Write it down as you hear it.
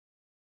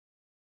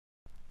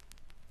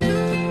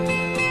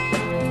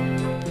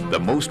The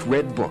most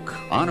read book,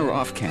 on or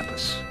off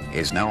campus,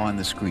 is now on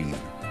the screen.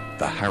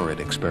 The Harrad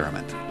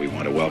Experiment. We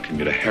want to welcome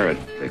you to Harrad.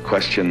 The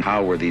question,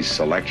 how were these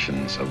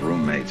selections of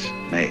roommates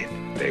made?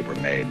 They were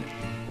made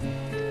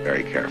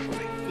very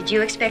carefully. Did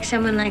you expect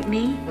someone like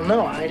me? Well,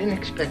 no, I didn't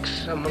expect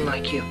someone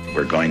like you.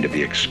 We're going to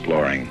be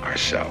exploring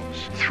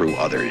ourselves through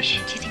others. Do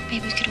you think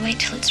maybe we could wait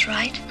till it's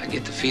right? I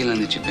get the feeling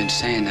that you've been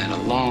saying that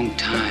a long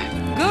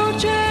time. Go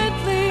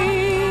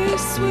gently,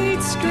 sweet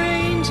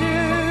stranger,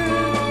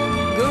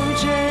 go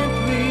gently.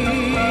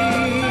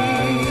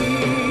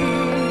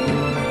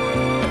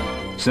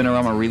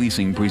 Cinerama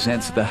Releasing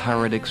presents The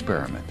Harrad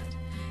Experiment.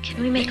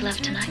 Can we make love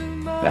tonight?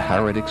 The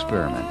Harrad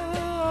Experiment.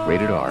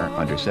 Rated R,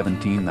 under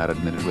 17, not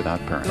admitted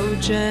without parent. Go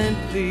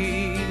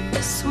gently,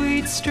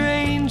 sweet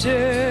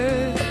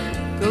stranger,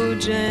 go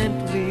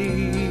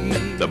gently.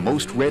 The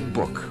most read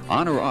book,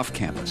 on or off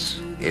campus,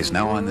 is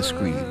now on the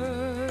screen.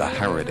 The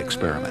Harrad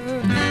Experiment.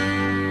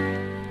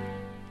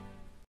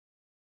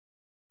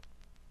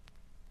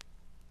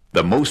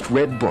 The most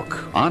read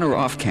book, on or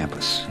off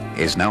campus,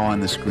 is now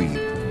on the screen.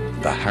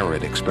 The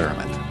Harrad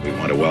Experiment. We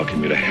want to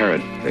welcome you to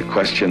Harrad. The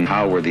question,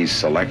 how were these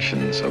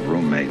selections of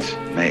roommates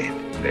made?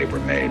 They were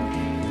made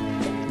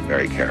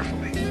very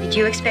carefully. Did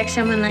you expect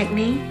someone like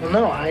me? Well,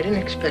 no, I didn't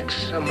expect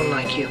someone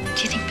like you. Do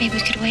you think maybe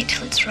we could wait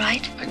till it's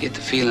right? I get the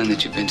feeling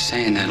that you've been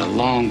saying that a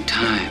long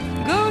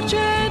time. Go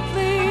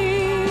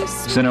gently.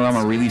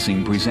 Cinerama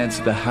Releasing presents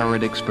The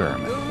Harrad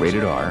Experiment.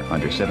 Rated R,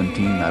 under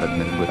 17, not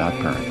admitted without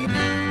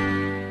parent.